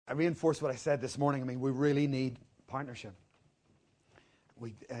I reinforce what I said this morning. I mean, we really need partnership.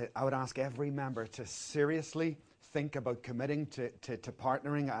 I would ask every member to seriously think about committing to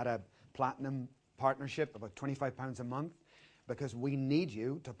partnering at a platinum partnership, about £25 a month, because we need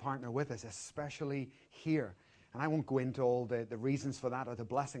you to partner with us, especially here. And I won't go into all the reasons for that or the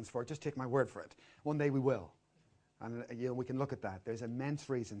blessings for it. Just take my word for it. One day we will. And we can look at that. There's immense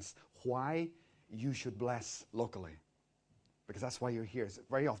reasons why you should bless locally. Because that's why you're here.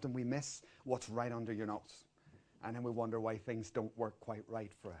 Very often we miss what's right under your nose. And then we wonder why things don't work quite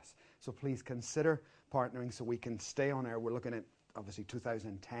right for us. So please consider partnering so we can stay on air. We're looking at, obviously,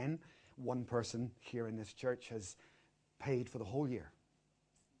 2010. One person here in this church has paid for the whole year.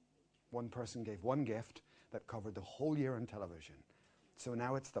 One person gave one gift that covered the whole year on television. So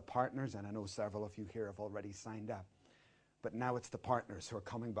now it's the partners, and I know several of you here have already signed up. But now it's the partners who are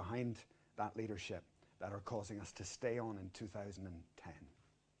coming behind that leadership that are causing us to stay on in 2010.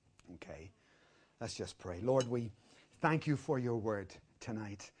 Okay, let's just pray. Lord, we thank you for your word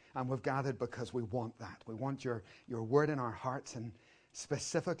tonight. And we've gathered because we want that. We want your word in our hearts, and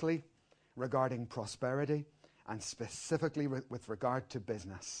specifically regarding prosperity, and specifically with regard to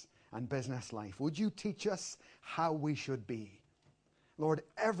business and business life. Would you teach us how we should be? Lord,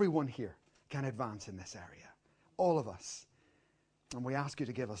 everyone here can advance in this area. All of us. And we ask you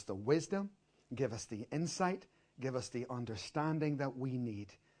to give us the wisdom, give us the insight, give us the understanding that we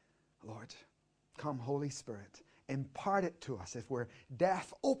need. Lord, come, Holy Spirit, impart it to us. If we're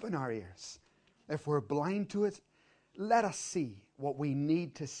deaf, open our ears. If we're blind to it, let us see what we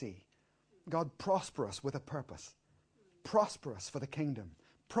need to see. God, prosper us with a purpose. Prosper us for the kingdom.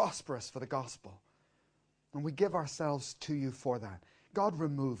 Prosper us for the gospel. And we give ourselves to you for that. God,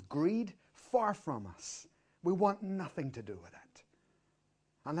 remove greed far from us. We want nothing to do with it.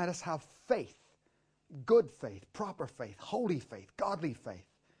 And let us have faith, good faith, proper faith, holy faith, godly faith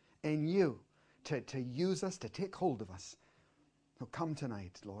in you to use us, to take hold of us. So come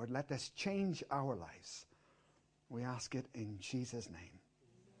tonight, Lord. Let this change our lives. We ask it in Jesus' name.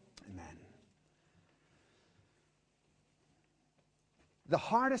 Amen. The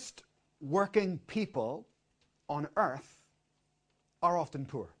hardest working people on earth are often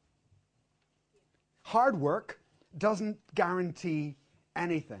poor. Hard work doesn't guarantee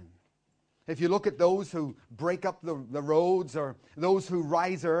anything. If you look at those who break up the roads, or those who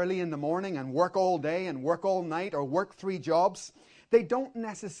rise early in the morning and work all day and work all night, or work 3 jobs, they don't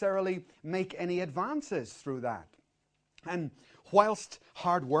necessarily make any advances through that. And whilst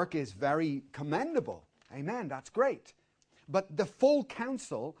hard work is very commendable, amen, that's great. But the full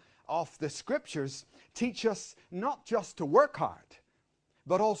counsel of the Scriptures teach us not just to work hard,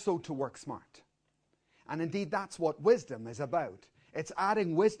 but also to work smart. And indeed, that's what wisdom is about. It's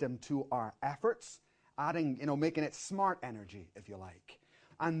adding wisdom to our efforts, making it smart energy, if you like.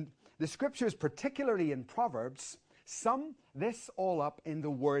 And the Scriptures, particularly in Proverbs, sum this all up in the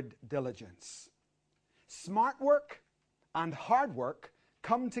word diligence. Smart work and hard work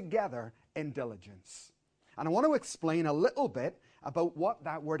come together in diligence. And I want to explain a little bit about what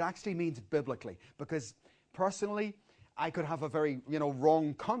that word actually means biblically, because personally, I could have a very,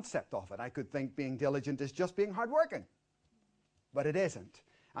 wrong concept of it. I could think being diligent is just being hardworking. But it isn't.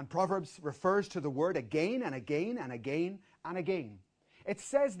 And Proverbs refers to the word again and again and again and again. It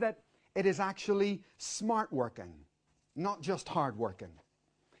says that it is actually smart working, not just hard working.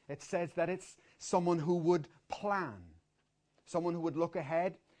 It says that it's someone who would plan, someone who would look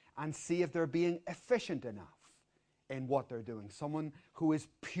ahead and see if they're being efficient enough in what they're doing. Someone who is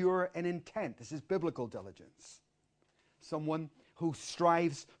pure in intent. This is biblical diligence. Someone who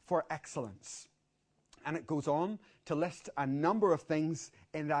strives for excellence. And it goes on to list a number of things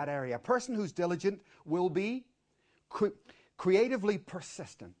in that area. A person who's diligent will be creatively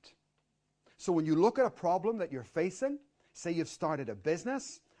persistent. So when you look at a problem that you're facing, say you've started a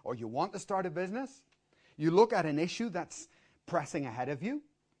business or you want to start a business, you look at an issue that's pressing ahead of you,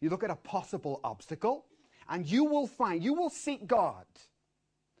 you look at a possible obstacle, and you will seek God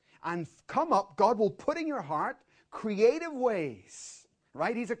and come up, God will put in your heart creative ways,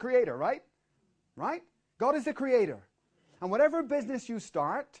 right? He's a creator, right? Right? God is the creator. And whatever business you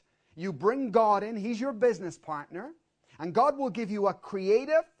start, you bring God in. He's your business partner. And God will give you a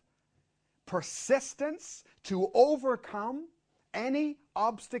creative persistence to overcome any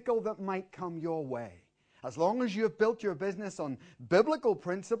obstacle that might come your way. As long as you have built your business on biblical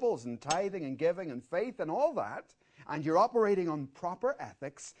principles and tithing and giving and faith and all that, and you're operating on proper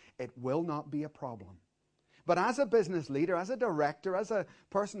ethics, it will not be a problem. But as a business leader, as a director, as a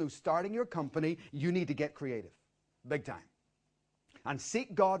person who's starting your company, you need to get creative, big time. And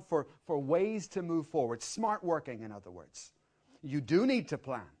seek God for ways to move forward. Smart working, in other words. You do need to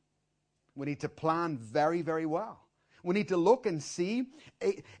plan. We need to plan very, very well. We need to look and see,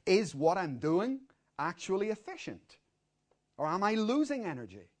 is what I'm doing actually efficient? Or am I losing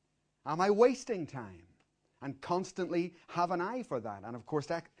energy? Am I wasting time? And constantly have an eye for that. And of course,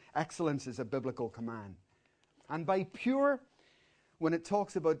 excellence is a biblical command. And by pure, when it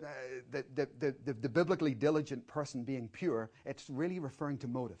talks about the biblically diligent person being pure, it's really referring to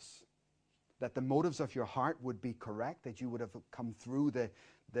motives. That the motives of your heart would be correct, that you would have come through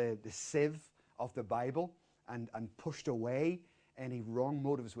the sieve of the Bible and pushed away any wrong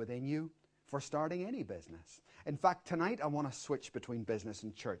motives within you for starting any business. In fact, tonight I want to switch between business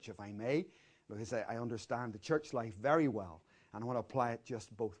and church, if I may, because I understand the church life very well, and I want to apply it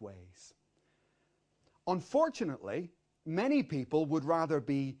just both ways. Unfortunately, many people would rather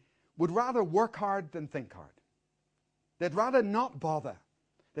work hard than think hard. They'd rather not bother.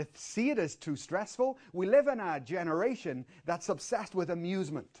 They see it as too stressful. We live in a generation that's obsessed with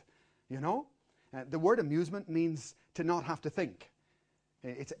amusement, you know? The word amusement means to not have to think.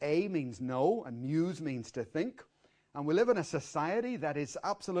 It's A means no, and muse means to think. And we live in a society that is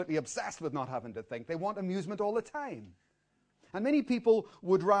absolutely obsessed with not having to think. They want amusement all the time. And many people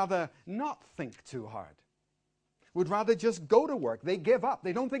would rather not think too hard. Would rather just go to work. They give up.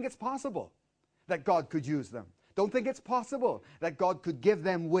 They don't think it's possible that God could use them. Don't think it's possible that God could give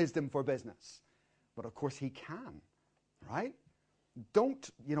them wisdom for business. But of course He can, right? Don't,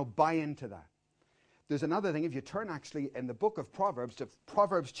 buy into that. There's another thing. If you turn actually in the book of Proverbs to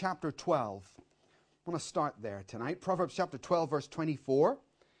Proverbs chapter 12. I want to start there tonight. Proverbs chapter 12 verse 24.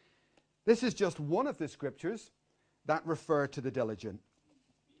 This is just one of the scriptures that refer to the diligent.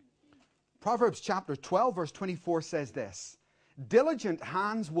 Proverbs chapter 12 verse 24 says this: diligent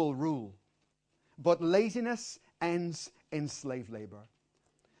hands will rule, but laziness ends in slave labor.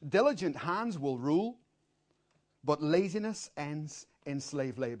 Diligent hands will rule, but laziness ends in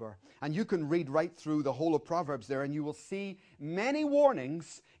slave labor. And you can read right through the whole of Proverbs there, and you will see many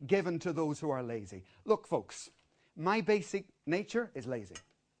warnings given to those who are lazy. Look, folks, my basic nature is lazy.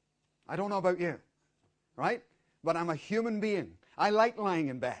 I don't know about you, right? But I'm a human being. I like lying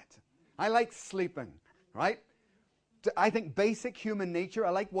in bed. I like sleeping, right? I think basic human nature, I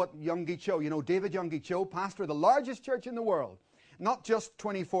like what Yonggi Cho, David Yonggi Cho, pastor of the largest church in the world, not just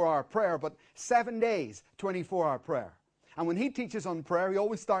 24-hour prayer, but 7 days, 24-hour prayer. And when he teaches on prayer, he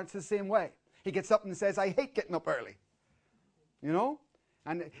always starts the same way. He gets up and says, I hate getting up early.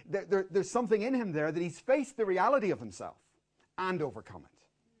 And there's something in him there that he's faced the reality of himself and overcome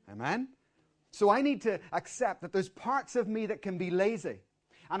it. Amen? So I need to accept that there's parts of me that can be lazy.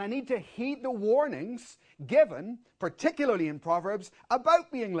 And I need to heed the warnings given, particularly in Proverbs,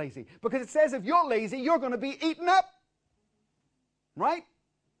 about being lazy. Because it says if you're lazy, you're going to be eaten up. Right?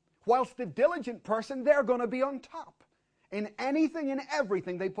 Whilst the diligent person, they're going to be on top in anything and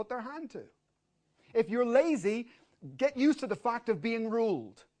everything they put their hand to. If you're lazy, get used to the fact of being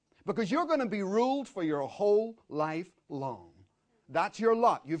ruled. Because you're going to be ruled for your whole life long. That's your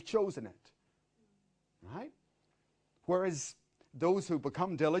lot. You've chosen it. Right? Whereas those who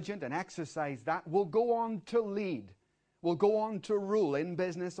become diligent and exercise that will go on to lead, will go on to rule in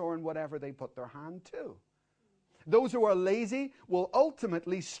business or in whatever they put their hand to. Those who are lazy will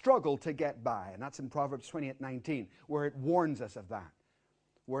ultimately struggle to get by. And that's in Proverbs 28:19, where it warns us of that.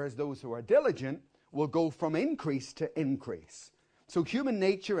 Whereas those who are diligent will go from increase to increase. So human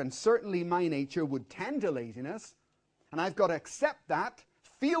nature, and certainly my nature, would tend to laziness. And I've got to accept that,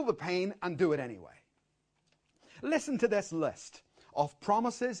 feel the pain, and do it anyway. Listen to this list of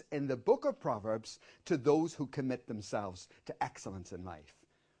promises in the book of Proverbs to those who commit themselves to excellence in life.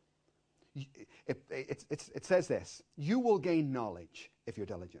 It says this: you will gain knowledge if you're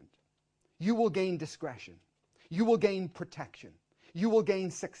diligent. You will gain discretion. You will gain protection. You will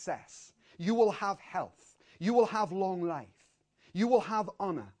gain success. You will have health. You will have long life. You will have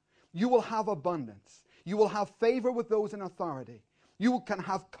honor. You will have abundance. You will have favor with those in authority. You can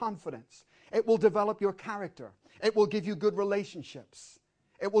have confidence. It will develop your character. It will give you good relationships.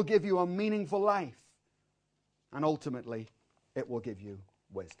 It will give you a meaningful life. And ultimately, it will give you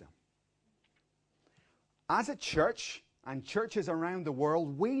wisdom. As a church and churches around the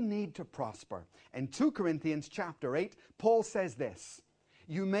world, we need to prosper. In 2 Corinthians chapter 8, Paul says this: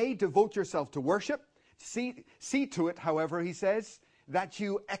 you may devote yourself to worship. See to it, however, he says, that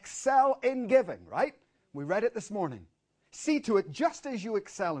you excel in giving, right? We read it this morning. See to it, just as you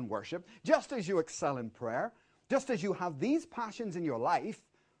excel in worship, just as you excel in prayer, just as you have these passions in your life,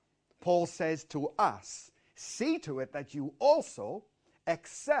 Paul says to us, see to it that you also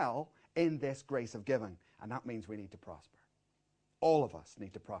excel in this grace of giving. And that means we need to prosper. All of us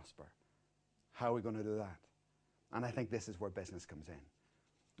need to prosper. How are we going to do that? And I think this is where business comes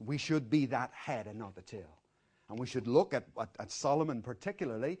in. We should be that head and not the tail. And we should look at Solomon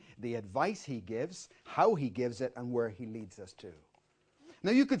particularly, the advice he gives, how he gives it, and where he leads us to.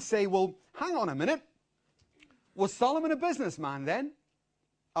 Now you could say, well, hang on a minute. Was Solomon a businessman then?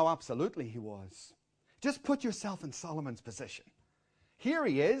 Oh, absolutely he was. Just put yourself in Solomon's position. Here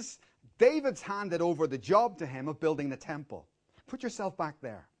he is. David's handed over the job to him of building the temple. Put yourself back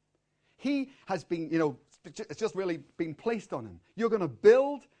there. He has been, it's just really been placed on him. You're going to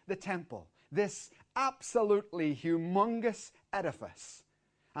build the temple, this absolutely humongous edifice.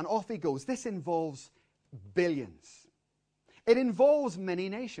 And off he goes. This involves billions. It involves many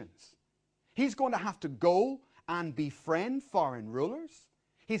nations. He's going to have to go and befriend foreign rulers.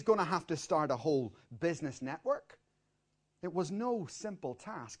 He's going to have to start a whole business network. It was no simple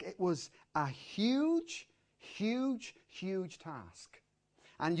task. It was a huge, huge, huge task.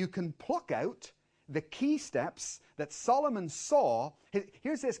 And you can pluck out the key steps that Solomon saw.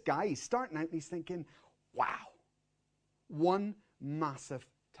 Here's this guy, he's starting out and he's thinking, wow, one massive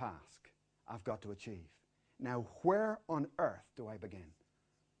task I've got to achieve. Now, where on earth do I begin?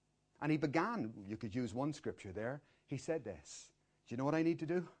 And he began, you could use one scripture there, he said this, do you know what I need to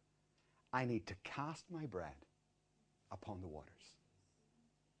do? I need to cast my bread upon the waters.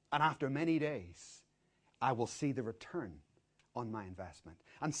 And after many days, I will see the return on my investment.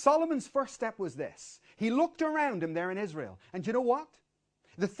 And Solomon's first step was this. He looked around him there in Israel. And you know what?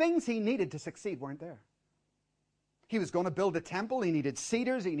 The things he needed to succeed weren't there. He was going to build a temple. He needed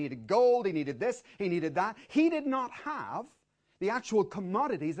cedars. He needed gold. He needed this. He needed that. He did not have the actual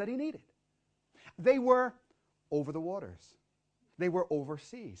commodities that he needed. They were over the waters. They were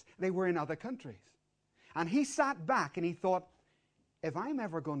overseas. They were in other countries. And he sat back and he thought, if I'm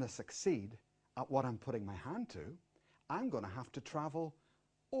ever going to succeed at what I'm putting my hand to, I'm going to have to travel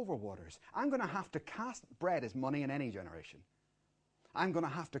over waters. I'm going to have to cast bread as money in any generation. I'm going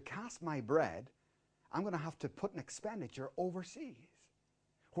to have to cast my bread. I'm going to have to put an expenditure overseas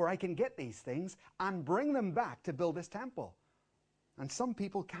where I can get these things and bring them back to build this temple. And some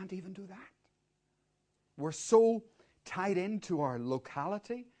people can't even do that. We're so tied into our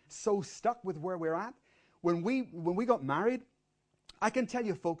locality, so stuck with where we're at. When we got married, I can tell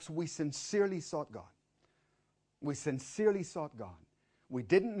you folks, we sincerely sought God. We sincerely sought God. We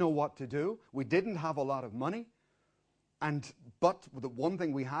didn't know what to do. We didn't have a lot of money. But the one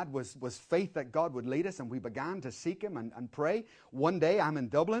thing we had was faith that God would lead us, and we began to seek Him and pray. One day I'm in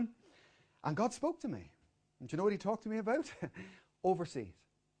Dublin, and God spoke to me. And do you know what He talked to me about? Overseas.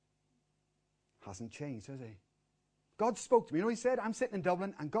 Hasn't changed, has He? God spoke to me. You know what He said? I'm sitting in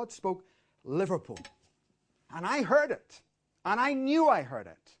Dublin, and God spoke Liverpool. And I heard it. And I knew I heard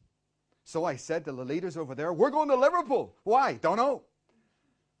it. So I said to the leaders over there, we're going to Liverpool. Why? Don't know.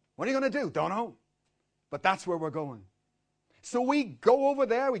 What are you going to do? Don't know. But that's where we're going. So we go over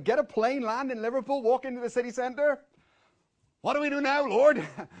there, we get a plane, land in Liverpool, walk into the city centre. What do we do now, Lord?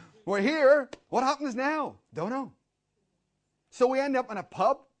 We're here. What happens now? Don't know. So we end up in a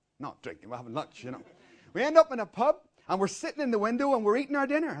pub. Not drinking, we're having lunch, you know. We end up in a pub, and we're sitting in the window, and we're eating our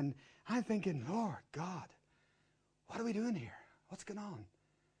dinner. And I'm thinking, Lord God, what are we doing here? What's going on?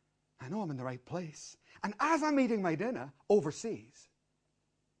 I know I'm in the right place. And as I'm eating my dinner overseas,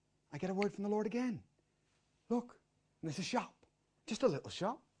 I get a word from the Lord again. Look, there's a shop, just a little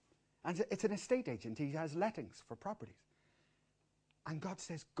shop. And it's an estate agent. He has lettings for properties. And God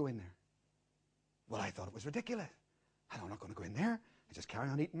says, go in there. Well, I thought it was ridiculous. I'm not going to go in there. I just carry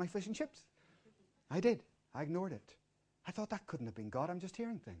on eating my fish and chips. I did. I ignored it. I thought that couldn't have been God. I'm just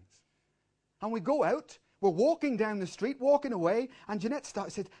hearing things. And we go out. We're walking down the street, walking away, and Jeanette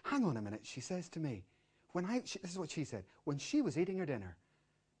said, hang on a minute. She says to me, this is what she said. When she was eating her dinner,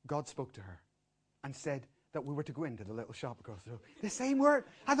 God spoke to her and said that we were to go into the little shop across the road. The same word.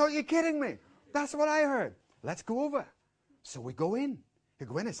 I thought, you're kidding me. That's what I heard. Let's go over. So we go in. We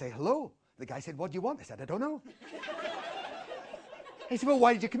go in and say hello. The guy said, what do you want? I said, I don't know. He said, well,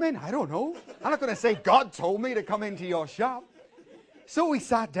 why did you come in? I don't know. I'm not going to say God told me to come into your shop. So we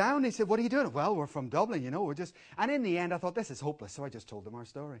sat down. He said, what are you doing? Well, we're from Dublin, we're just... And in the end, I thought, this is hopeless. So I just told them our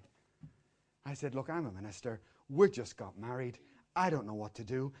story. I said, look, I'm a minister. We just got married. I don't know what to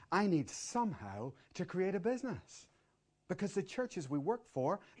do. I need somehow to create a business. Because the churches we work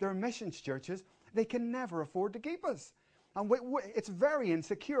for, they're missions churches. They can never afford to keep us. And it's very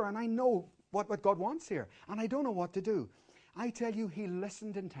insecure. And I know what God wants here. And I don't know what to do. I tell you, He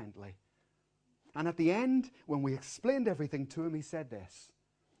listened intently. And at the end, when we explained everything to him, he said this,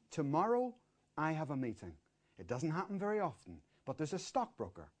 tomorrow I have a meeting. It doesn't happen very often, but there's a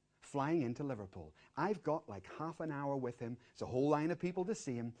stockbroker flying into Liverpool. I've got like half an hour with him. It's a whole line of people to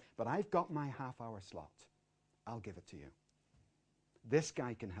see him, but I've got my half-hour slot. I'll give it to you. This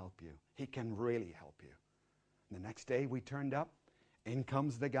guy can help you. He can really help you. And the next day we turned up. In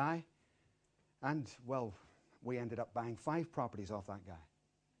comes the guy. And, well, we ended up buying 5 properties off that guy.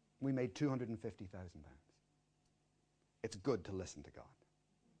 We made £250,000. It's good to listen to God.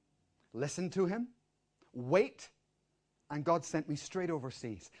 Listen to him. Wait. And God sent me straight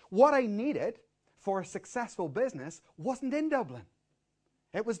overseas. What I needed for a successful business wasn't in Dublin.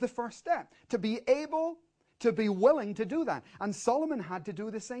 It was the first step. To be able, to be willing to do that. And Solomon had to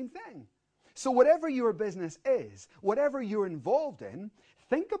do the same thing. So whatever your business is, whatever you're involved in,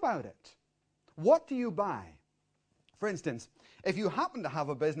 think about it. What do you buy? For instance, if you happen to have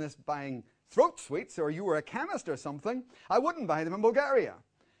a business buying throat sweets, or you were a chemist or something, I wouldn't buy them in Bulgaria.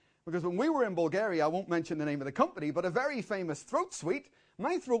 Because when we were in Bulgaria, I won't mention the name of the company, but a very famous throat sweet,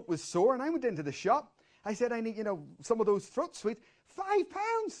 my throat was sore and I went into the shop. I said, I need, some of those throat sweets.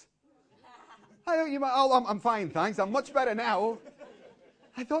 £5. I'm fine, thanks. I'm much better now.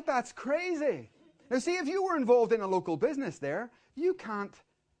 I thought, that's crazy. Now see, if you were involved in a local business there, you can't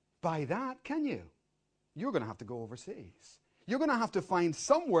buy that, can you? You're going to have to go overseas. You're going to have to find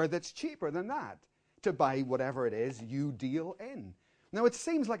somewhere that's cheaper than that to buy whatever it is you deal in. Now, it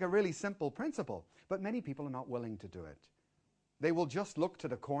seems like a really simple principle, but many people are not willing to do it. They will just look to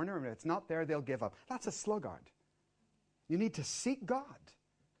the corner, and if it's not there, they'll give up. That's a sluggard. You need to seek God.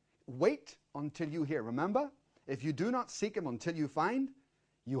 Wait until you hear. Remember, if you do not seek him until you find,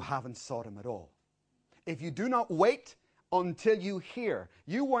 you haven't sought him at all. If you do not wait until you hear,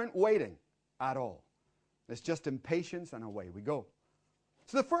 you weren't waiting at all. It's just impatience, and away we go.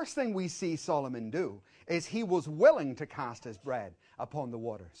 So the first thing we see Solomon do is he was willing to cast his bread upon the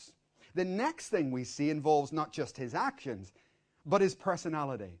waters. The next thing we see involves not just his actions, but his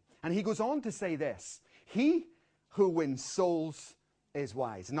personality. And he goes on to say this: he who wins souls is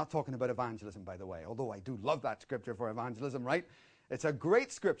wise. I'm not talking about evangelism, by the way, although I do love that scripture for evangelism, right? It's a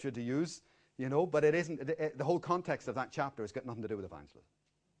great scripture to use, but it isn't. The whole context of that chapter has got nothing to do with evangelism.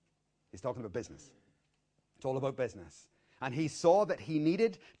 He's talking about business. It's all about business. And he saw that he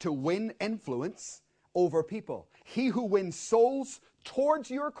needed to win influence over people. He who wins souls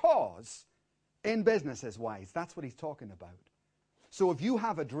towards your cause in business is wise. That's what he's talking about. So if you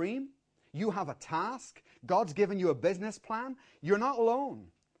have a dream, you have a task, God's given you a business plan, you're not alone.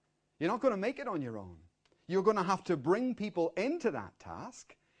 You're not going to make it on your own. You're going to have to bring people into that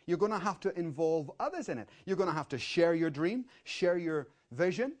task. You're going to have to involve others in it. You're going to have to share your dream, share your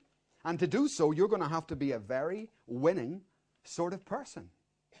vision. And to do so, you're going to have to be a very winning sort of person.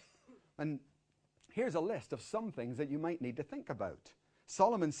 And here's a list of some things that you might need to think about.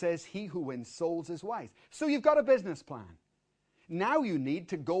 Solomon says, he who wins souls is wise. So you've got a business plan. Now you need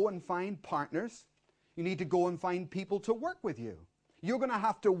to go and find partners. You need to go and find people to work with you. You're going to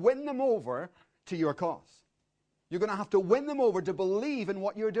have to win them over to your cause. You're going to have to win them over to believe in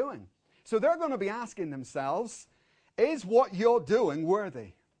what you're doing. So they're going to be asking themselves, is what you're doing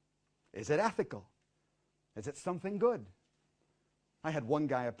worthy? Is it ethical? Is it something good? I had one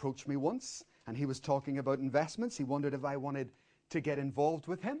guy approach me once, and he was talking about investments. He wondered if I wanted to get involved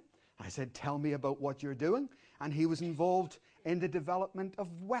with him. I said, tell me about what you're doing. And he was involved in the development of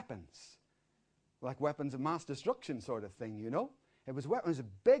weapons, like weapons of mass destruction sort of thing, It was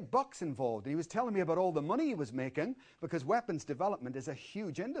big bucks involved. He was telling me about all the money he was making, because weapons development is a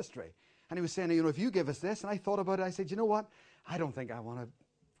huge industry. And he was saying, if you give us this, and I thought about it, I said, you know what? I don't think I want to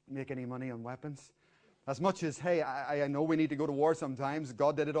make any money on weapons. As much as, hey, I know we need to go to war sometimes.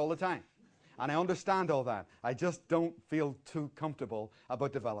 God did it all the time. And I understand all that. I just don't feel too comfortable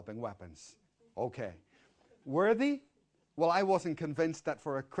about developing weapons. Okay. Worthy? Well, I wasn't convinced that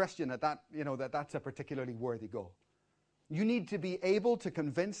for a Christian that's a particularly worthy goal. You need to be able to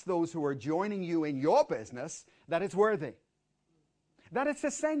convince those who are joining you in your business that it's worthy. That it's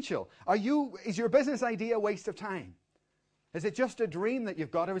essential. Is your business idea a waste of time? Is it just a dream that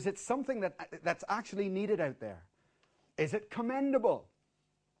you've got, or is it something that's actually needed out there? Is it commendable?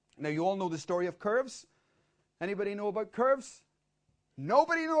 Now, you all know the story of Curves. Anybody know about Curves?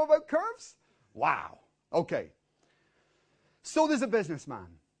 Nobody know about Curves? Wow. Okay. So there's a businessman.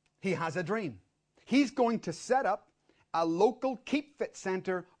 He has a dream. He's going to set up a local Keep Fit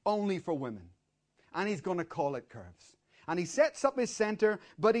center only for women. And he's going to call it Curves. And he sets up his center,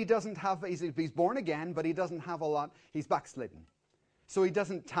 but he doesn't have, he's born again, but he doesn't have a lot. He's backslidden. So he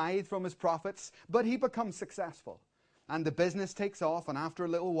doesn't tithe from his profits, but he becomes successful. And the business takes off, and after a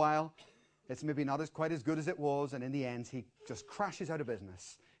little while, it's maybe not quite as good as it was, and in the end, he just crashes out of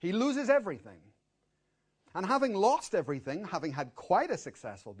business. He loses everything. And having lost everything, having had quite a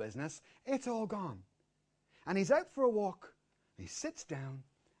successful business, it's all gone. And he's out for a walk, he sits down,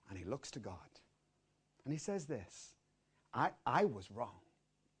 and he looks to God. And he says this: I was wrong.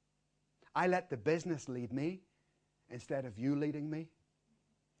 I let the business lead me instead of you leading me.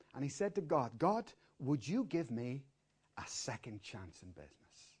 And he said to God, God, would you give me a second chance in business?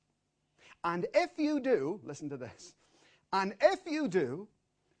 And if you do, listen to this, and if you do,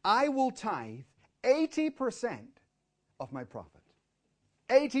 I will tithe 80% of my profit.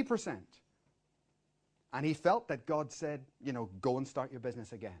 80%. And he felt that God said, go and start your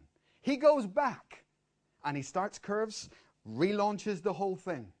business again. He goes back and he starts Curves, relaunches the whole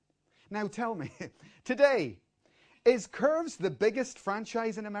thing. Now tell me, today, is Curves the biggest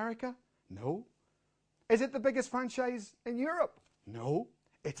franchise in America? No. Is it the biggest franchise in Europe? No.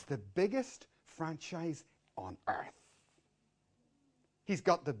 It's the biggest franchise on earth. He's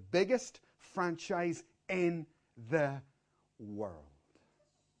got the biggest franchise in the world.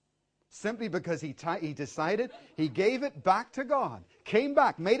 Simply because he decided, he gave it back to God, came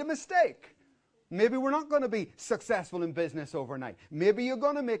back, made a mistake. Maybe we're not going to be successful in business overnight. Maybe you're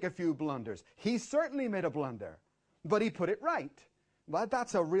going to make a few blunders. He certainly made a blunder, but he put it right. Well,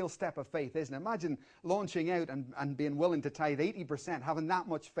 that's a real step of faith, isn't it? Imagine launching out and being willing to tithe 80%, having that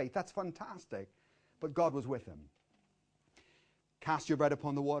much faith. That's fantastic. But God was with him. Cast your bread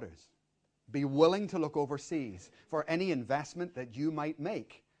upon the waters. Be willing to look overseas for any investment that you might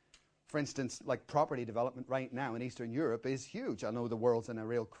make. For instance, like property development right now in Eastern Europe is huge. I know the world's in a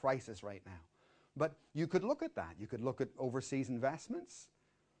real crisis right now. But you could look at that. You could look at overseas investments.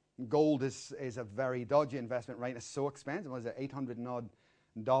 Gold is a very dodgy investment right now. It's so expensive. What is it,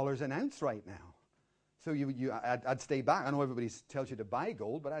 $800 an ounce right now? So I'd stay back. I know everybody tells you to buy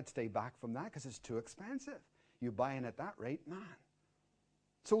gold, but I'd stay back from that because it's too expensive. You buying at that rate, man.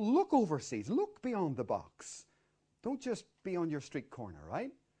 So look overseas. Look beyond the box. Don't just be on your street corner,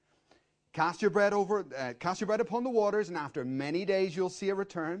 right? Cast your bread upon the waters, and after many days you'll see a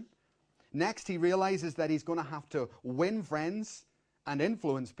return. Next, he realizes that he's going to have to win friends and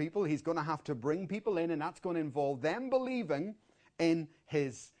influence people. He's going to have to bring people in, and that's going to involve them believing in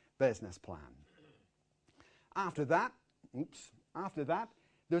his business plan. After that,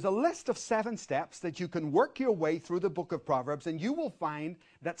 there's a list of 7 steps that you can work your way through the book of Proverbs, and you will find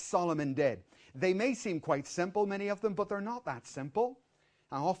that Solomon did. They may seem quite simple, many of them, but they're not that simple.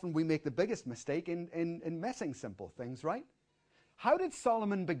 And often we make the biggest mistake in missing simple things, right? How did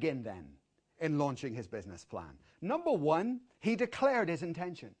Solomon begin then in launching his business plan? Number 1, he declared his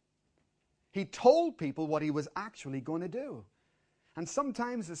intention. He told people what he was actually going to do. And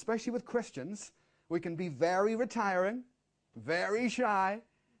sometimes, especially with Christians, we can be very retiring, very shy,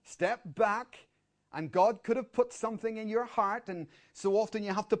 step back, and God could have put something in your heart, and so often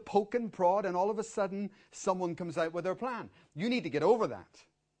you have to poke and prod, and all of a sudden someone comes out with their plan. You need to get over that.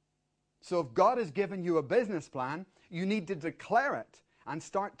 So if God has given you a business plan, you need to declare it and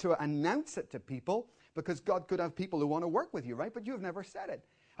start to announce it to people, because God could have people who want to work with you, right? But you've never said it.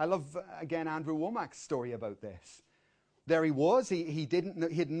 I love, again, Andrew Womack's story about this. There he was. He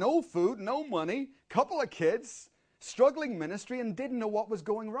had no food, no money, couple of kids, struggling ministry, and didn't know what was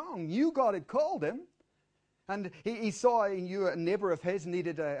going wrong. Knew God had called him. And he saw a neighbor of his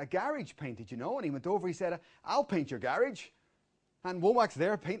needed a garage painted, and he went over. He said, I'll paint your garage. And Womack's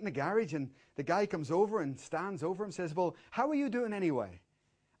there painting the garage, and the guy comes over and stands over him and says, well, how are you doing anyway?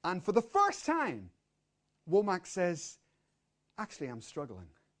 And for the first time, Womack says, actually, I'm struggling.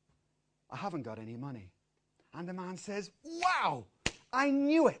 I haven't got any money. And the man says, wow, I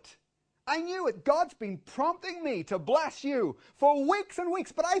knew it. I knew it. God's been prompting me to bless you for weeks and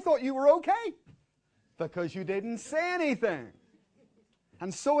weeks, but I thought you were okay because you didn't say anything.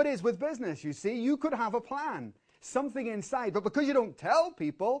 And so it is with business, you see. You could have a plan, something inside, but because you don't tell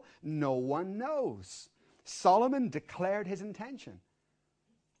people, no one knows. Solomon declared his intention,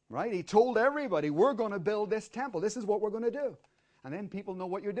 right? He told everybody, we're going to build this temple. This is what we're going to do. And then people know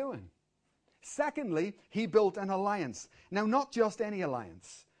what you're doing. Secondly, he built an alliance. Now, not just any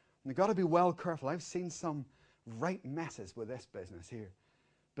alliance. You've got to be well careful. I've seen some right messes with this business here.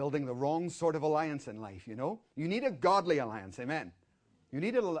 Building the wrong sort of alliance in life, You need a godly alliance, amen. You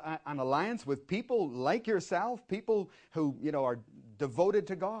need an alliance with people like yourself, people who, are devoted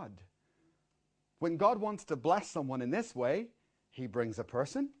to God. When God wants to bless someone in this way, he brings a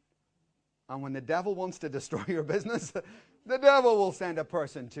person. And when the devil wants to destroy your business, the devil will send a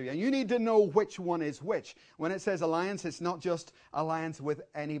person to you. And you need to know which one is which. When it says alliance, it's not just alliance with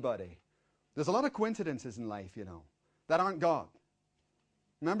anybody. There's a lot of coincidences in life, that aren't God.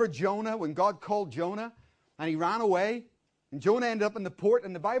 Remember Jonah, when God called Jonah and he ran away? And Jonah ended up in the port,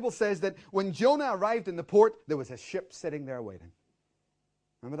 and the Bible says that when Jonah arrived in the port, there was a ship sitting there waiting.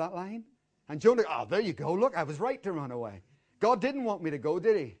 Remember that line? And Jonah, there you go, look, I was right to run away. God didn't want me to go,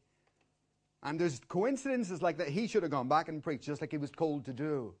 did he? And there's coincidences like that. He should have gone back and preached just like he was told to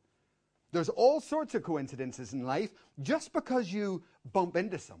do. There's all sorts of coincidences in life. Just because you bump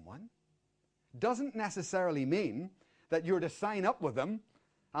into someone doesn't necessarily mean that you're to sign up with them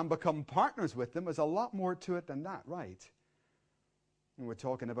and become partners with them. There's a lot more to it than that, right? And we're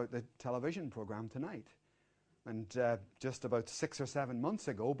talking about the television program tonight. And just about 6 or 7 months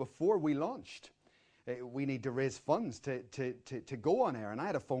ago, before we launched, we need to raise funds to go on air. And I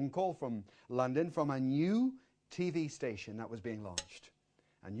had a phone call from London from a new TV station that was being launched,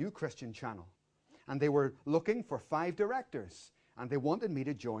 a new Christian channel. And they were looking for 5 directors. And they wanted me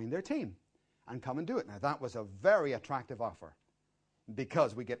to join their team and come and do it. Now, that was a very attractive offer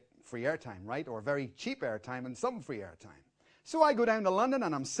because we get free airtime, right? Or very cheap airtime and some free airtime. So I go down to London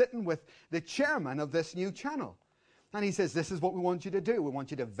and I'm sitting with the chairman of this new channel. And he says, this is what we want you to do. We want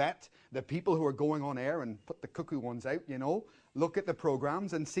you to vet the people who are going on air and put the cuckoo ones out, you know, look at the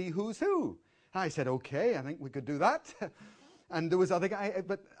programs and see who's who. I said, okay, I think we could do that. And there was other guys,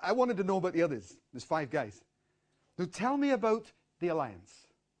 but I wanted to know about the others. There's 5 guys. So tell me about the alliance.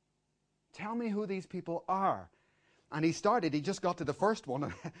 Tell me who these people are. And he just got to the first one,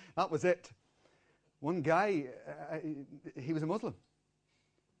 and that was it. One guy, he was a Muslim.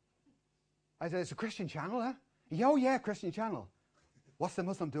 I said, it's a Christian channel, huh? Oh, yeah, Christian channel. What's the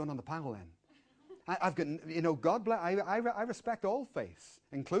Muslim doing on the panel then? I've got, you know, God bless, I respect all faiths,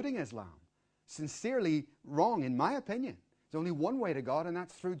 including Islam. Sincerely wrong, in my opinion. There's only one way to God, and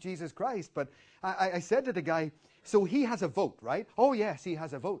that's through Jesus Christ. But I said to the guy, so he has a vote, right? Oh, yes, he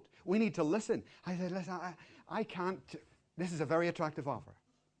has a vote. We need to listen. I said, listen, I can't, this is a very attractive offer.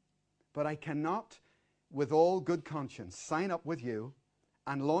 But I cannot, with all good conscience, sign up with you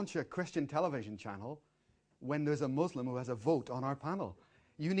and launch a Christian television channel when there's a Muslim who has a vote on our panel.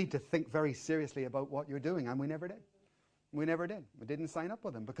 You need to think very seriously about what you're doing. And we never did. We never did. We didn't sign up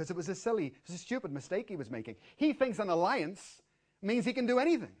with him because it was a stupid mistake he was making. He thinks an alliance means he can do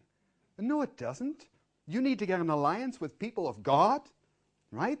anything. No, it doesn't. You need to get an alliance with people of God,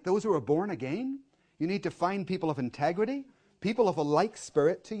 right? Those who are born again. You need to find people of integrity, people of a like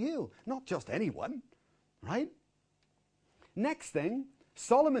spirit to you, not just anyone, right? Next thing,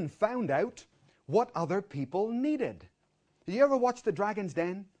 Solomon found out what other people needed. Did you ever watch The Dragon's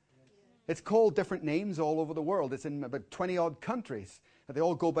Den? It's called different names all over the world. It's in about 20-odd countries. They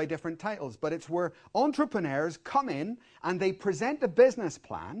all go by different titles. But it's where entrepreneurs come in and they present a business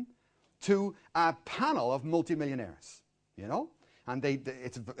plan to a panel of multimillionaires, you know? And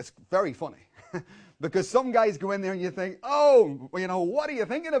it's very funny. Because some guys go in there and you think, oh, well, you know, what are you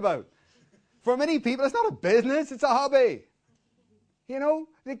thinking about? For many people, it's not a business, it's a hobby. You know,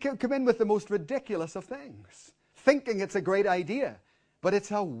 they come in with the most ridiculous of things, thinking it's a great idea, but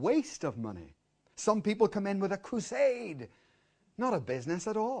it's a waste of money. Some people come in with a crusade, not a business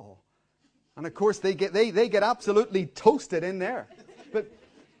at all. And of course, they get absolutely toasted in there. But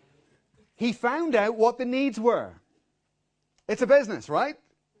he found out what the needs were. It's a business, right?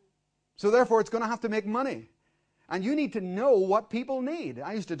 So therefore, it's going to have to make money. And you need to know what people need.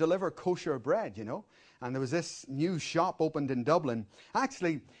 I used to deliver kosher bread, you know. And there was this new shop opened in Dublin.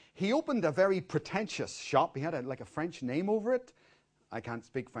 Actually, he opened a very pretentious shop. He had a French name over it. I can't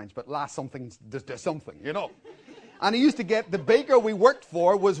speak French, but there's something, you know. And he used to get, the baker we worked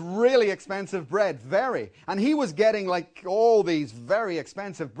for was really expensive bread, very. And he was getting like all these very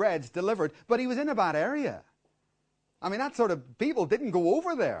expensive breads delivered, but he was in a bad area. I mean, that sort of people didn't go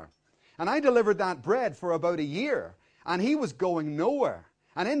over there. And I delivered that bread for about a year, and he was going nowhere.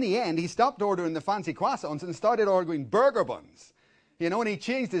 And in the end, he stopped ordering the fancy croissants and started ordering burger buns. You know, and he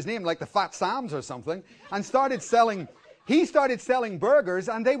changed his name like the Fat Sam's or something, and he started selling burgers,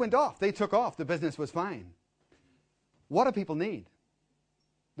 and they went off. They took off. The business was fine. What do people need?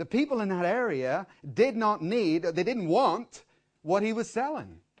 The people in that area they didn't want what he was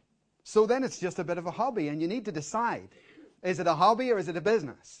selling. So then it's just a bit of a hobby, and you need to decide, is it a hobby or is it a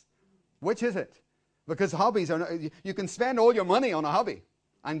business? Which is it? Because hobbies you can spend all your money on a hobby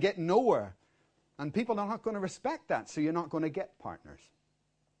and get nowhere. And people are not going to respect that, so you're not going to get partners.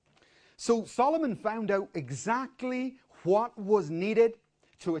 So Solomon found out exactly what was needed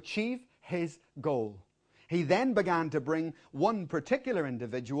to achieve his goal. He then began to bring one particular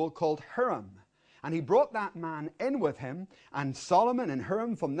individual called Hiram. And he brought that man in with him, and Solomon and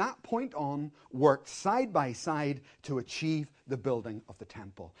Hiram from that point on worked side by side to achieve the building of the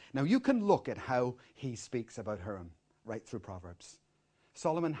temple. Now you can look at how he speaks about Hiram right through Proverbs.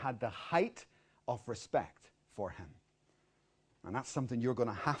 Solomon had the height of respect for him. And that's something you're going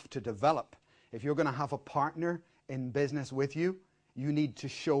to have to develop. If you're going to have a partner in business with you, you need to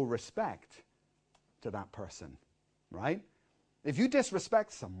show respect to that person, right? If you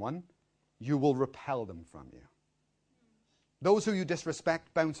disrespect someone, you will repel them from you. Those who you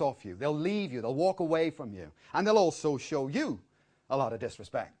disrespect bounce off you. They'll leave you. They'll walk away from you. And they'll also show you a lot of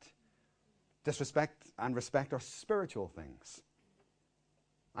disrespect. Disrespect and respect are spiritual things.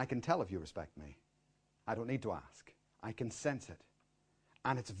 I can tell if you respect me. I don't need to ask. I can sense it.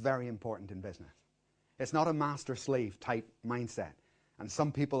 And it's very important in business. It's not a master-slave type mindset. And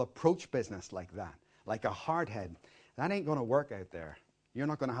some people approach business like that, like a hardhead. That ain't going to work out there. You're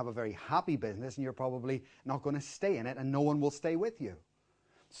not going to have a very happy business, and you're probably not going to stay in it, and no one will stay with you.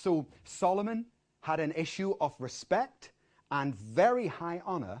 So Solomon had an issue of respect and very high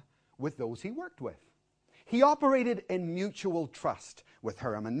honor with those he worked with. He operated in mutual trust with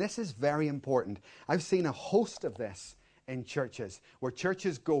Hiram, and this is very important. I've seen a host of this in churches, where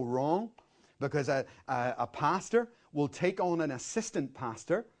churches go wrong because a pastor will take on an assistant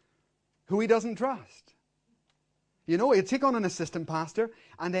pastor who he doesn't trust. You know, he'll take on an assistant pastor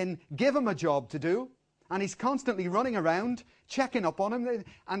and then give him a job to do, and he's constantly running around, checking up on him,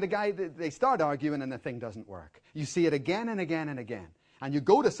 and the guy, they start arguing and the thing doesn't work. You see it again and again and again. And you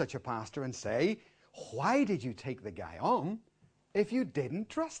go to such a pastor and say, why did you take the guy on if you didn't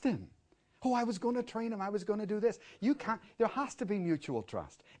trust him? Oh, I was going to train him. I was going to do this. You can't. There has to be mutual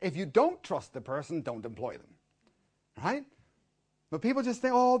trust. If you don't trust the person, don't employ them. Right? But people just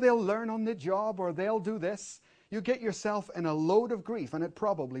think, oh, they'll learn on the job or they'll do this. You get yourself in a load of grief, and it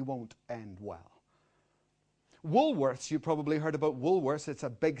probably won't end well. Woolworths, you probably heard about Woolworths. It's a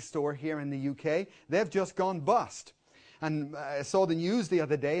big store here in the UK. They've just gone bust. And I saw the news the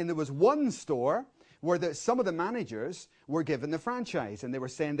other day, and there was one store where some of the managers were given the franchise, and they were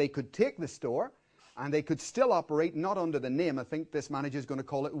saying they could take the store and they could still operate not under the name. I think this manager is going to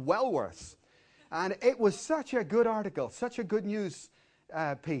call it Wellworths. And it was such a good article, such a good news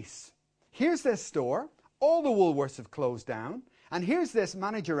piece. Here's this store. All the Woolworths have closed down. And here's this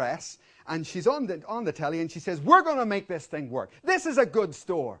manageress, and she's on the telly, and she says, we're going to make this thing work. This is a good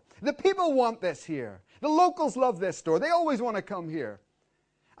store. The people want this here. The locals love this store. They always want to come here.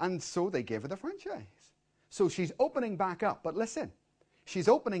 And so they gave her the franchise. So she's opening back up. But listen, she's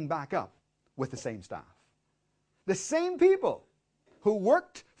opening back up with the same staff. The same people who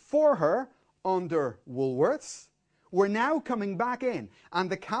worked for her under Woolworths were now coming back in. And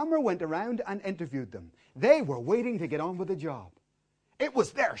the camera went around and interviewed them. They were waiting to get on with the job. It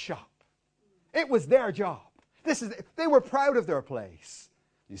was their shop. It was their job. They were proud of their place.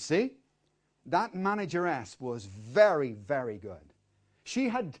 You see? That manageress was very, very good. She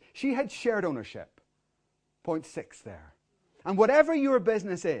had shared ownership. Point 6 there. And whatever your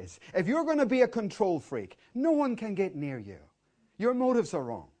business is, if you're going to be a control freak, no one can get near you. Your motives are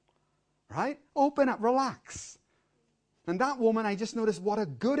wrong. Right? Open up, relax. And that woman, I just noticed what a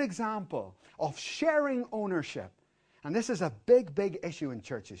good example of sharing ownership. And this is a big, big issue in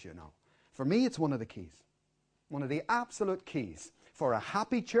churches, you know. For me, it's one of the keys. One of the absolute keys for a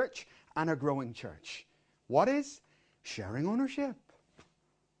happy church and a growing church. What is? Sharing ownership.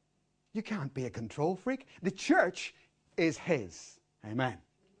 You can't be a control freak. The church is his. Amen.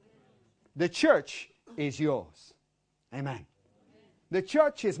 The church is yours. Amen. The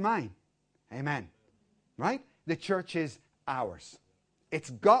church is mine. Amen. Right? The church is ours.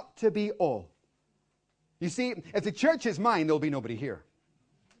 It's got to be all. You see, if the church is mine, there'll be nobody here.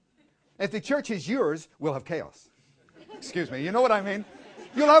 If the church is yours, we'll have chaos. Excuse me, you know what I mean?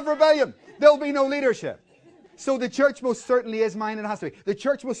 You'll have rebellion. There'll be no leadership. So the church most certainly is mine, and it has to be. The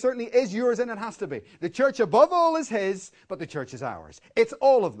church most certainly is yours, and it has to be. The church above all is his, but the church is ours. It's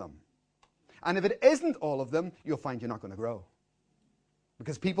all of them. And if it isn't all of them, you'll find you're not going to grow.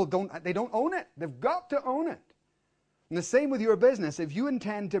 Because people don't own it. They've got to own it. And the same with your business. If you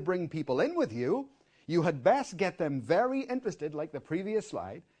intend to bring people in with you, you had best get them very interested, like the previous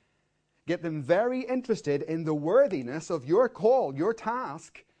slide, get them very interested in the worthiness of your call, your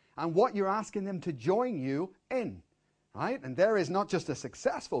task, and what you're asking them to join you in. Right? And there is not just a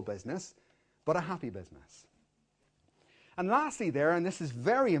successful business, but a happy business. And lastly there, and this is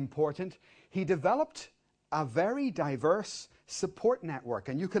very important, he developed a very diverse support network.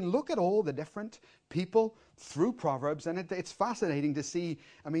 And you can look at all the different people through Proverbs, and it's fascinating to see.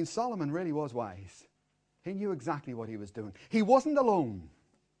 I mean, Solomon really was wise. He knew exactly what he was doing. He wasn't alone.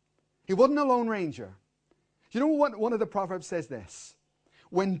 He wasn't a lone ranger. You know what? One of the Proverbs says this.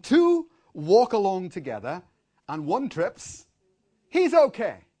 When two walk along together and one trips, he's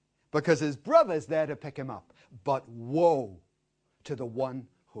okay because his brother's there to pick him up. But woe to the one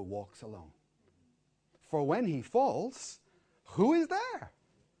who walks alone. For when he falls, who is there?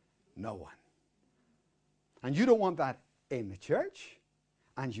 No one. And you don't want that in the church,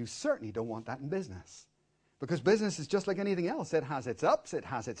 and you certainly don't want that in business. Because business is just like anything else. It has its ups, it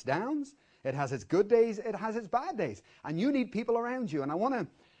has its downs, It has its good days, it has its bad days. And you need people around you. And I want to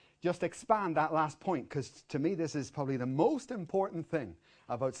just expand that last point, because to me this is probably the most important thing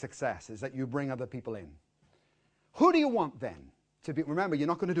about success, is that you bring other people in. Who do you want then to be? Remember, you're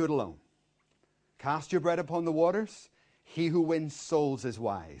not going to do it alone. Cast your bread upon the waters. He who wins souls is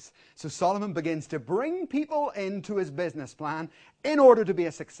wise. So Solomon begins to bring people into his business plan in order to be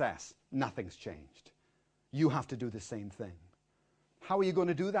a success. Nothing's changed. You have to do the same thing. How are you going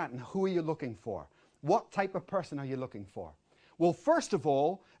to do that, and who are you looking for? What type of person are you looking for? Well, first of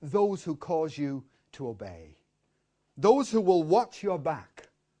all, those who cause you to obey. Those who will watch your back.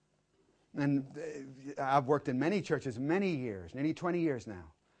 And I've worked in many churches, many years, nearly 20 years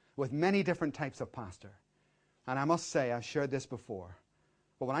now, with many different types of pastor. And I must say, I've shared this before,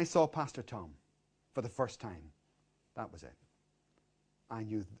 but when I saw Pastor Tom for the first time, that was it. I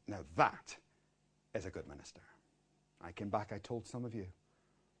knew, now that is a good minister. I came back, I told some of you.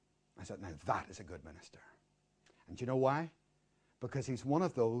 I said, now that is a good minister. And do you know why? Because he's one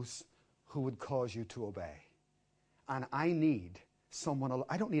of those who would cause you to obey. And I need someone,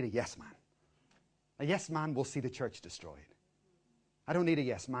 I don't need a yes man. A yes man will see the church destroyed. I don't need a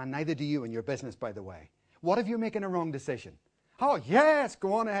yes man, neither do you in your business, by the way. What if you're making a wrong decision? Oh, yes,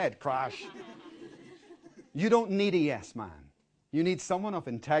 go on ahead, crash. You don't need a yes man. You need someone of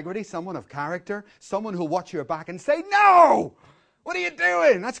integrity, someone of character, someone who'll watch your back and say, no! What are you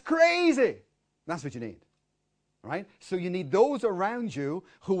doing? That's crazy. That's what you need, right? So you need those around you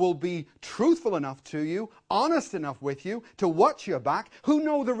who will be truthful enough to you, honest enough with you, to watch your back, who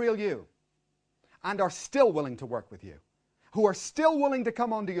know the real you, and are still willing to work with you, who are still willing to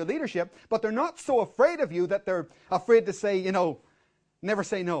come under your leadership, but they're not so afraid of you that they're afraid to say, never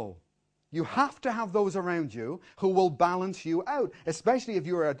say no. You have to have those around you who will balance you out, especially if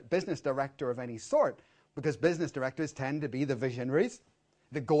you're a business director of any sort, because business directors tend to be the visionaries,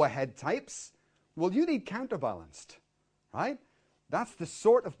 the go-ahead types. Well, you need counterbalanced, right? That's the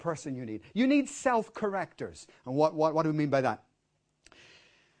sort of person you need. You need self-correctors. And what do we mean by that?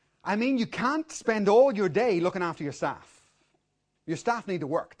 I mean, you can't spend all your day looking after your staff. Your staff need to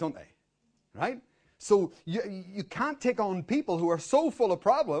work, don't they? Right? So you can't take on people who are so full of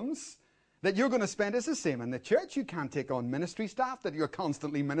problems that you're going to spend, it's the same in the church. You can't take on ministry staff that you're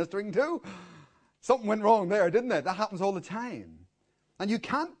constantly ministering to. Something went wrong there, didn't it? That happens all the time. And you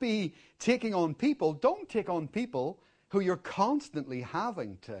can't be taking on people, don't take on people who you're constantly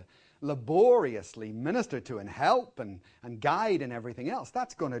having to laboriously minister to and help and guide and everything else.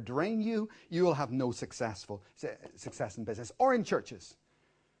 That's going to drain you. You will have no success in business or in churches.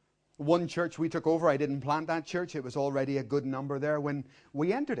 One church we took over, I didn't plant that church. It was already a good number there when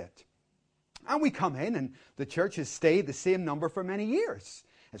we entered it. And we come in and the church has stayed the same number for many years.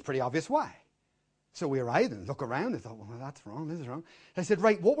 It's pretty obvious why. So we arrived and look around and thought, well, that's wrong, this is wrong. I said,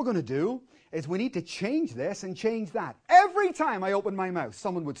 right, what we're going to do is we need to change this and change that. Every time I opened my mouth,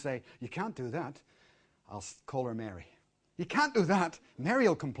 someone would say, you can't do that. I'll call her Mary. You can't do that. Mary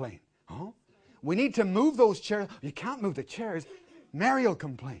will complain. Huh? We need to move those chairs. You can't move the chairs. Mary will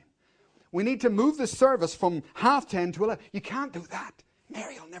complain. We need to move the service from 10:30 to 11. You can't do that.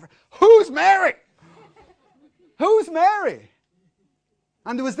 Mary will never. Who's Mary? Who's Mary?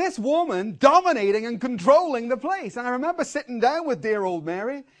 And there was this woman dominating and controlling the place. And I remember sitting down with dear old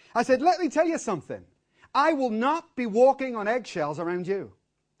Mary. I said, let me tell you something. I will not be walking on eggshells around you.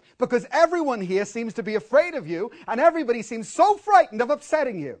 Because everyone here seems to be afraid of you. And everybody seems so frightened of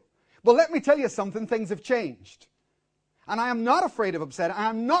upsetting you. But let me tell you something. Things have changed. And I am not afraid of upsetting. I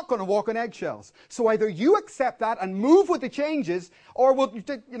am not going to walk on eggshells. So either you accept that and move with the changes, or we'll,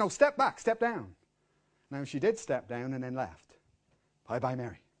 step back, step down. Now, she did step down and then left. Bye-bye,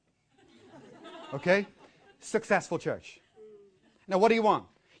 Mary. Okay? Successful church. Now, what do you want?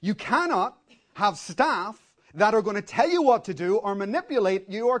 You cannot have staff that are going to tell you what to do or manipulate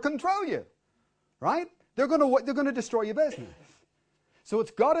you or control you. Right? They're going to destroy your business. So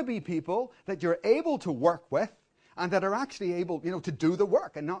it's got to be people that you're able to work with and that are actually able, to do the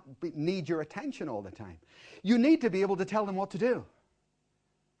work and not need your attention all the time. You need to be able to tell them what to do.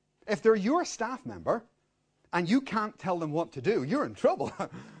 If they're your staff member and you can't tell them what to do, you're in trouble.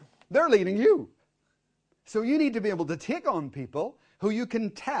 They're leading you. So you need to be able to take on people who you can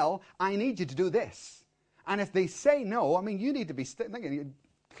tell, I need you to do this. And if they say no, you need to be thinking,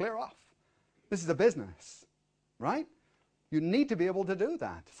 clear off. This is a business, right? You need to be able to do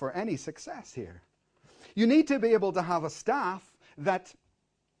that for any success here. You need to be able to have a staff that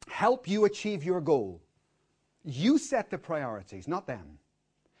help you achieve your goal. You set the priorities, not them.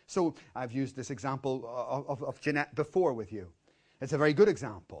 So I've used this example of Jeanette before with you. It's a very good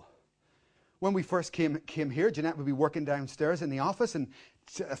example. When we first came here, Jeanette would be working downstairs in the office, and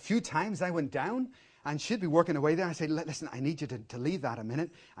a few times I went down, and she'd be working away there. I said, listen, I need you to leave that a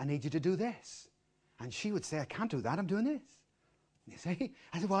minute. I need you to do this. And she would say, I can't do that. I'm doing this. You see?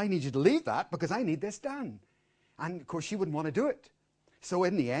 I said, well, I need you to leave that because I need this done. And, of course, she wouldn't want to do it. So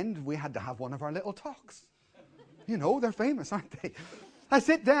in the end, we had to have one of our little talks. You know, they're famous, aren't they? I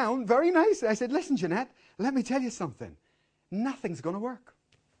sit down, very nice. I said, listen, Jeanette, let me tell you something. Nothing's going to work.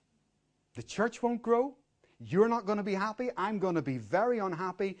 The church won't grow. You're not going to be happy. I'm going to be very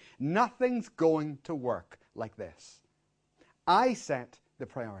unhappy. Nothing's going to work like this. I set the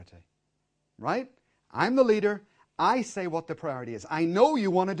priority, right? I'm the leader. I say what the priority is. I know you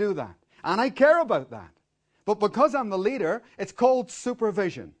want to do that, and I care about that. But because I'm the leader, it's called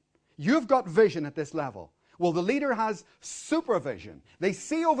supervision. You've got vision at this level. Well, the leader has supervision. They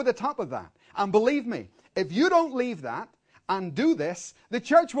see over the top of that. And believe me, if you don't leave that and do this, the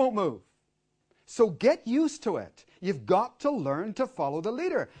church won't move. So get used to it. You've got to learn to follow the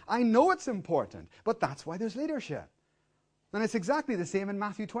leader. I know it's important, but that's why there's leadership. And it's exactly the same in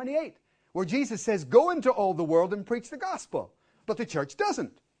Matthew 28, where Jesus says, go into all the world and preach the gospel. But the church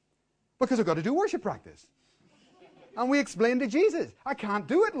doesn't, because they've got to do worship practice. And we explain to Jesus, I can't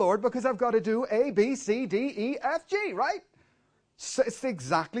do it, Lord, because I've got to do A, B, C, D, E, F, G, right? So it's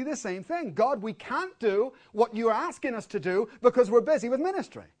exactly the same thing. God, we can't do what you're asking us to do because we're busy with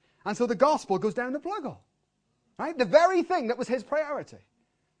ministry. And so the gospel goes down the plug hole, right? The very thing that was his priority,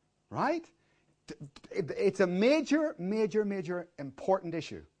 right? It's a major, major, major important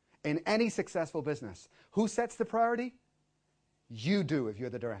issue in any successful business. Who sets the priority? You do if you're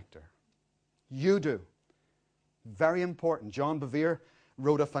the director. You do. Very important. John Bevere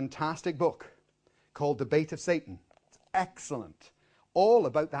wrote a fantastic book called The Bait of Satan. It's excellent. All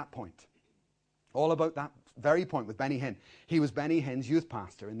about that point. All about that very point with Benny Hinn. He was Benny Hinn's youth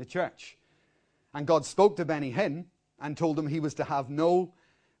pastor in the church. And God spoke to Benny Hinn and told him he was to have no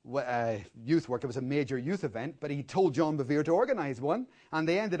youth work. It was a major youth event, but he told John Bevere to organize one, and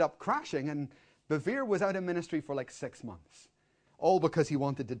they ended up crashing, and Bevere was out of ministry for like 6 months. All because he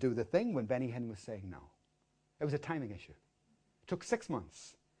wanted to do the thing when Benny Hinn was saying no. It was a timing issue. It took 6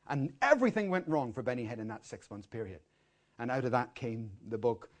 months. And everything went wrong for Benny Hinn in that 6 months period. And out of that came the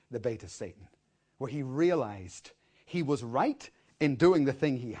book, The Bait of Satan, where he realized he was right in doing the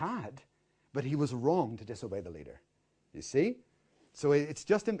thing he had, but he was wrong to disobey the leader. You see? So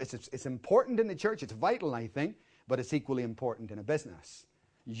it's important in the church. It's vital, I think, but it's equally important in a business.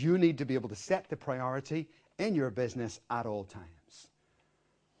 You need to be able to set the priority in your business at all times.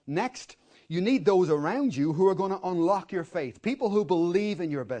 Next, you need those around you who are going to unlock your faith. People who believe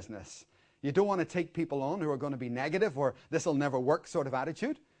in your business. You don't want to take people on who are going to be negative or this will never work sort of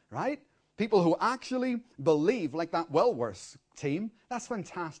attitude, right? People who actually believe, like that Wellworth team. That's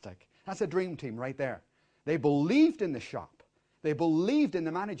fantastic. That's a dream team right there. They believed in the shop. They believed in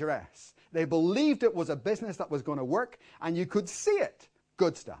the manageress. They believed it was a business that was going to work, and you could see it.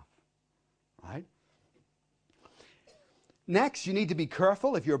 Good stuff, right? Next, you need to be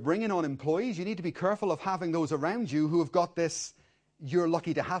careful. If you're bringing on employees, you need to be careful of having those around you who have got this you're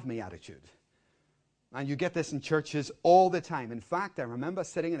lucky to have me attitude. And you get this in churches all the time. In fact, I remember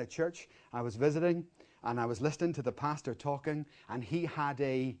sitting in a church I was visiting, and I was listening to the pastor talking, and he had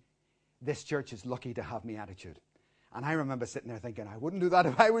this church is lucky to have me attitude. And I remember sitting there thinking, I wouldn't do that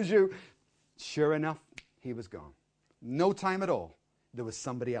if I was you. Sure enough, he was gone. No time at all. There was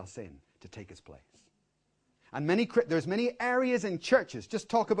somebody else in to take his place. And there's many areas in churches, just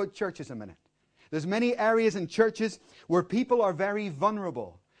talk about churches a minute. There's many areas in churches where people are very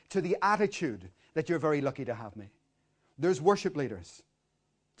vulnerable to the attitude that you're very lucky to have me. There's worship leaders.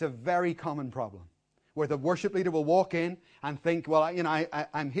 It's a very common problem where the worship leader will walk in and think, well,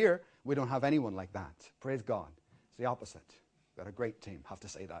 I'm here. We don't have anyone like that. Praise God. It's the opposite. We've got a great team. Have to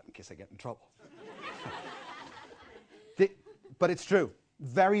say that in case I get in trouble. But it's true.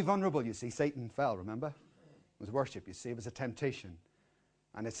 Very vulnerable, you see. Satan fell, remember? It was worship, you see. It was a temptation.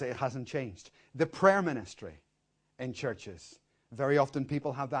 And it hasn't changed. The prayer ministry in churches. Very often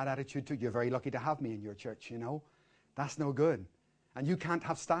people have that attitude too. You're very lucky to have me in your church, you know. That's no good. And you can't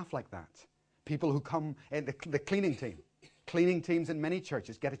have staff like that. People who come in the cleaning team. Cleaning teams in many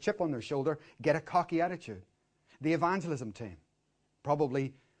churches get a chip on their shoulder, get a cocky attitude. The evangelism team,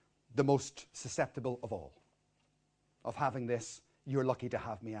 probably the most susceptible of all, of having this you're lucky to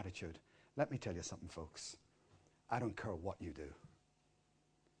have me attitude. Let me tell you something, folks. I don't care what you do.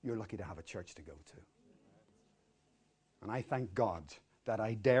 You're lucky to have a church to go to. And I thank God that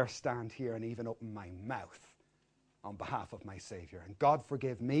I dare stand here and even open my mouth on behalf of my Savior. And God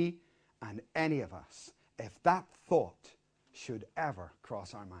forgive me and any of us if that thought should ever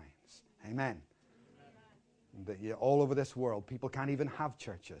cross our minds. Amen. All over this world, people can't even have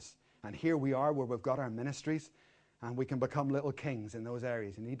churches. And here we are where we've got our ministries, and we can become little kings in those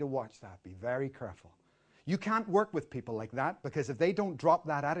areas. You need to watch that. Be very careful. You can't work with people like that, because if they don't drop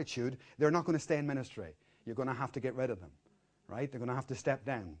that attitude, they're not going to stay in ministry. You're going to have to get rid of them, right? They're going to have to step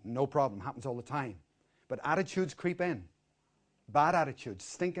down. No problem. Happens all the time. But attitudes creep in. Bad attitudes,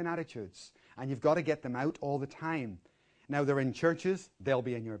 stinking attitudes. And you've got to get them out all the time. Now, they're in churches, they'll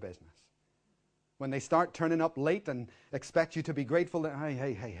be in your business. When they start turning up late and expect you to be grateful,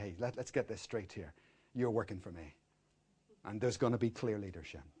 hey, let's get this straight here. You're working for me. And there's going to be clear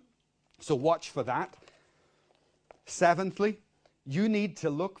leadership. So watch for that. Seventhly, you need to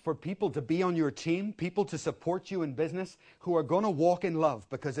look for people to be on your team, people to support you in business who are going to walk in love.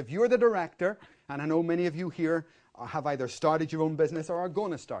 Because if you're the director, and I know many of you here have either started your own business or are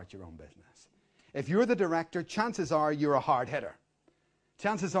going to start your own business. If you're the director, chances are you're a hard hitter.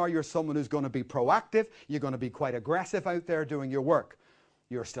 Chances are you're someone who's going to be proactive. You're going to be quite aggressive out there doing your work.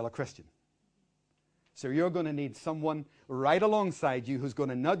 You're still a Christian. So you're going to need someone right alongside you who's going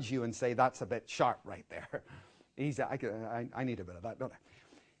to nudge you and say, that's a bit sharp right there. I need a bit of that, don't I?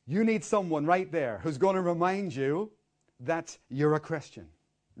 You need someone right there who's going to remind you that you're a Christian.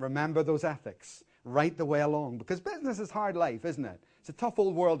 Remember those ethics right the way along. Because business is hard life, isn't it? It's a tough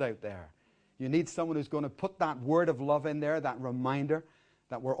old world out there. You need someone who's going to put that word of love in there, that reminder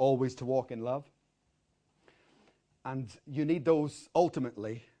that we're always to walk in love. And you need those,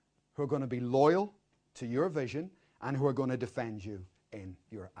 ultimately, who are going to be loyal to your vision and who are going to defend you in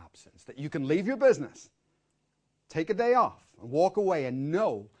your absence. That you can leave your business, take a day off, and walk away and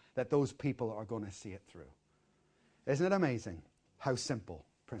know that those people are going to see it through. Isn't it amazing how simple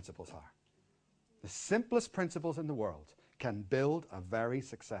principles are? The simplest principles in the world can build a very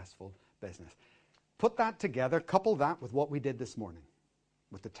successful business. Put that together, couple that with what we did this morning,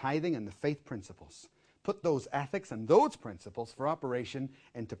 with the tithing and the faith principles. Put those ethics and those principles for operation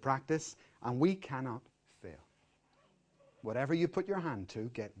into practice, and we cannot fail. Whatever you put your hand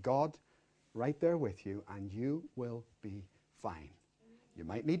to, get God right there with you, and you will be fine. You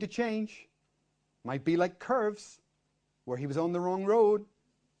might need to change. Might be like Curves, where he was on the wrong road.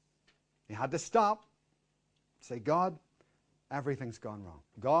 He had to stop. Say, God, everything's gone wrong.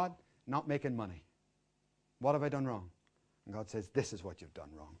 God, not making money. What have I done wrong? And God says, this is what you've done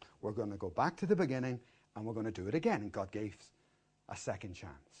wrong. We're going to go back to the beginning, and we're going to do it again. And God gave a second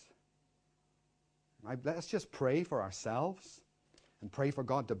chance. Right? Let's just pray for ourselves and pray for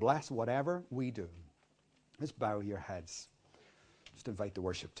God to bless whatever we do. Let's bow your heads. Just invite the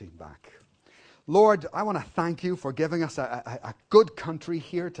worship team back. Lord, I want to thank you for giving us a good country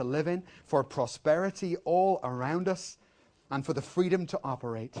here to live in, for prosperity all around us, and for the freedom to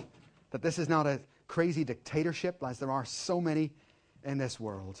operate. That this is not a crazy dictatorship as there are so many in this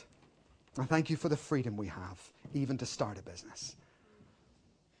world. I thank you for the freedom we have, even to start a business.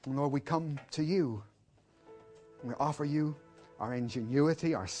 And Lord, we come to you. We offer you our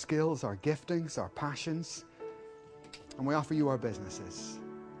ingenuity, our skills, our giftings, our passions. And we offer you our businesses.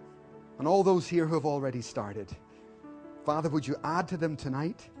 And all those here who have already started, Father, would you add to them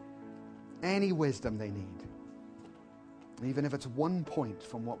tonight any wisdom they need? Even if it's 1 point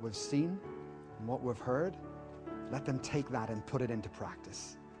from what we've seen and what we've heard, let them take that and put it into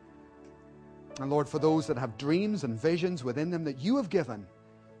practice. And Lord, for those that have dreams and visions within them that you have given,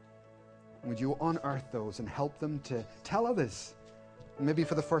 would you unearth those and help them to tell others, maybe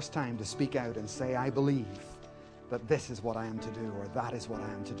for the first time, to speak out and say, I believe that this is what I am to do, or that is what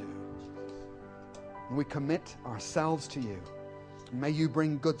I am to do. And we commit ourselves to you. May you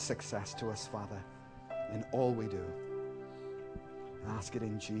bring good success to us, Father, in all we do. I ask it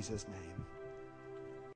in Jesus' name.